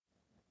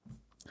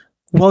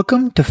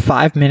Welcome to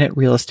 5-Minute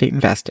Real Estate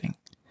Investing.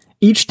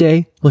 Each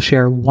day, we'll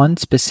share one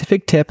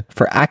specific tip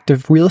for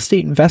active real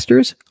estate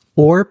investors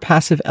or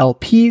passive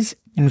LPs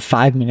in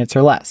 5 minutes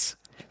or less.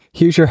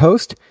 Here's your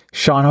host,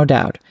 Sean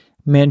O'Dowd,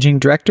 Managing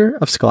Director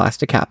of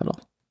Scholastic Capital.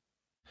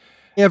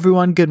 Hey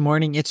everyone, good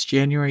morning. It's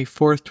January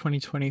 4th,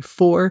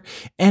 2024,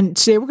 and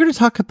today we're going to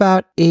talk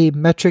about a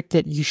metric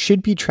that you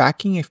should be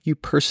tracking if you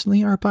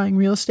personally are buying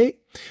real estate,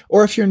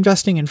 or if you're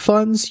investing in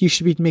funds, you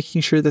should be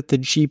making sure that the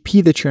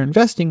GP that you're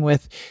investing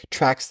with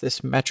tracks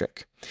this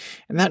metric.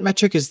 And that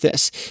metric is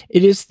this.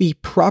 It is the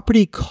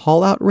property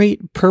call-out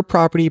rate per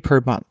property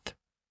per month.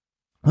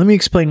 Let me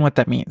explain what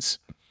that means.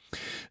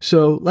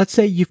 So let's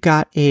say you've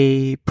got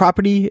a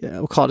property,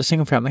 we'll call it a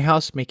single family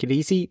house, make it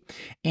easy,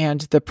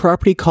 and the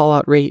property call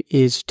out rate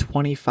is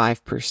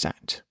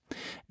 25%.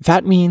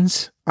 That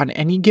means on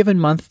any given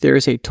month, there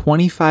is a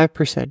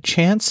 25%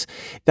 chance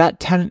that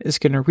tenant is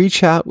going to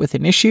reach out with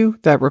an issue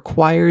that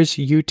requires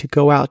you to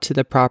go out to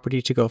the property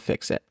to go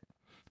fix it.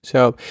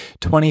 So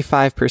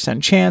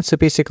 25% chance, so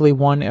basically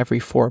 1 every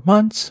 4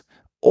 months,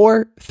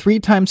 or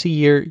 3 times a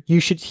year, you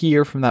should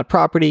hear from that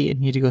property and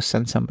need to go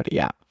send somebody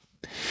out.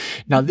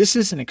 Now, this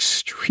is an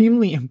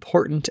extremely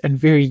important and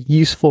very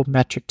useful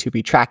metric to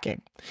be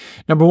tracking.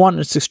 Number one,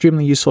 it's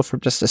extremely useful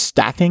from just a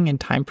staffing and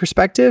time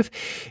perspective.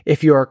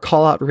 If your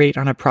call out rate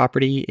on a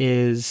property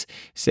is,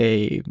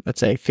 let's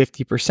say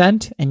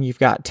 50%, and you've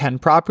got 10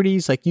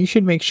 properties, you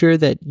should make sure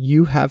that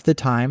you have the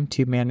time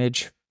to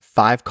manage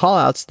 5 call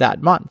outs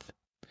that month.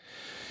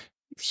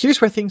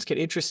 Here's where things get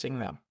interesting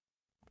though.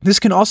 This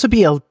can also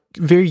be a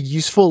very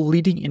useful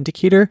leading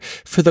indicator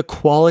for the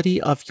quality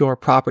of your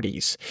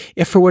properties.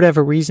 If for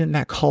whatever reason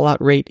that call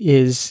out rate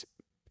is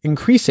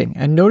increasing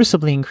and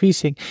noticeably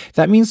increasing,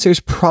 that means there's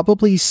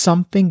probably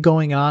something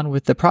going on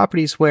with the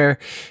properties where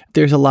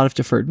there's a lot of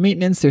deferred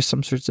maintenance. There's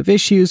some sorts of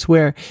issues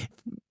where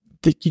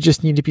you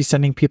just need to be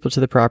sending people to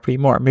the property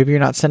more. Maybe you're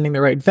not sending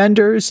the right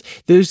vendors.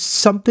 There's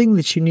something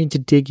that you need to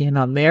dig in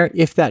on there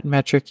if that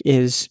metric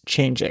is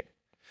changing.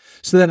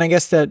 So then I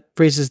guess that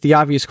raises the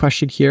obvious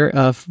question here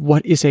of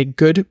what is a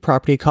good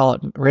property call-out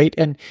rate?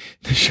 And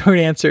the short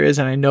answer is,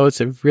 and I know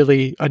it's a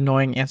really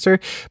annoying answer,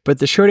 but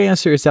the short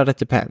answer is that it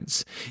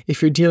depends.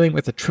 If you're dealing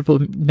with a triple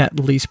net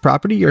lease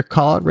property, your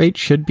call-out rate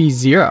should be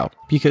 0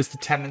 because the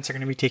tenants are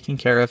going to be taking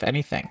care of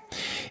anything.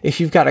 If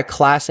you've got a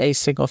Class A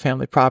single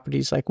family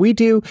properties like we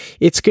do,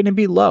 it's going to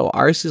be low.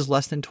 Ours is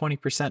less than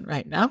 20%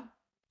 right now.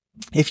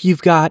 If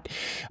you've got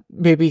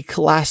maybe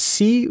Class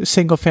C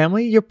single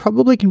family, you're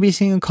probably going to be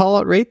seeing a call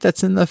out rate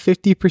that's in the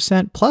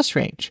 50% plus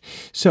range.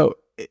 So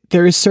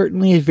there is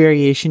certainly a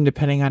variation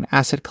depending on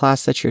asset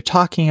class that you're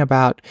talking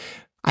about.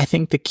 I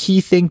think the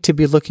key thing to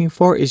be looking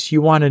for is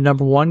you want to,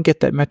 number one, get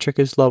that metric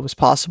as low as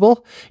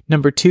possible.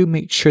 Number two,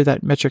 make sure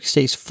that metric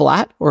stays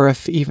flat, or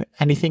if even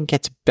anything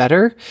gets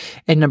better.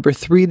 And number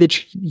three,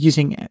 that you're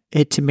using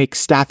it to make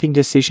staffing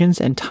decisions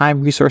and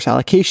time resource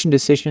allocation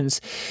decisions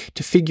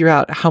to figure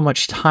out how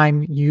much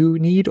time you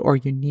need, or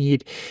you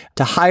need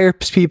to hire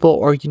people,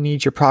 or you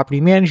need your property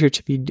manager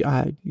to be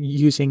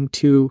using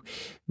to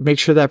make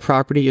sure that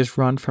property is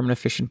run from an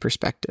efficient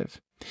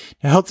perspective.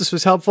 I hope this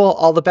was helpful.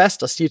 All the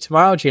best. I'll see you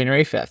tomorrow,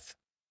 January 5th.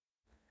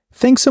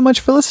 Thanks so much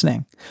for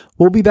listening.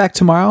 We'll be back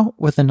tomorrow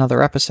with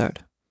another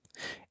episode.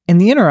 In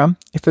the interim,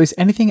 if there's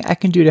anything I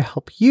can do to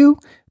help you,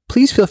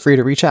 please feel free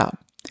to reach out.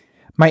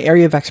 My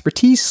area of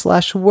expertise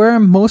 / where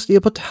I'm most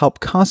able to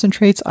help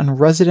concentrates on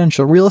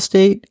residential real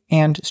estate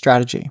and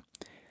strategy.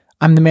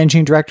 I'm the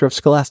Managing Director of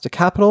Scholastic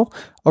Capital,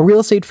 a real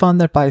estate fund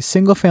that buys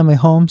single-family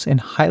homes in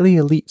highly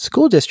elite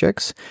school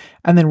districts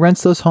and then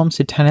rents those homes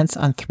to tenants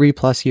on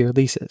 3+ year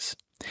leases.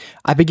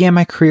 I began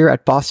my career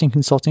at Boston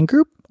Consulting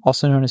Group,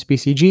 also known as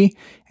BCG,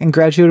 and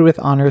graduated with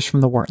honors from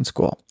the Wharton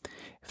School.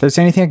 If there's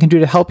anything I can do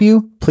to help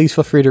you, please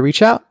feel free to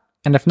reach out,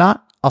 and if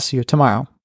not, I'll see you tomorrow.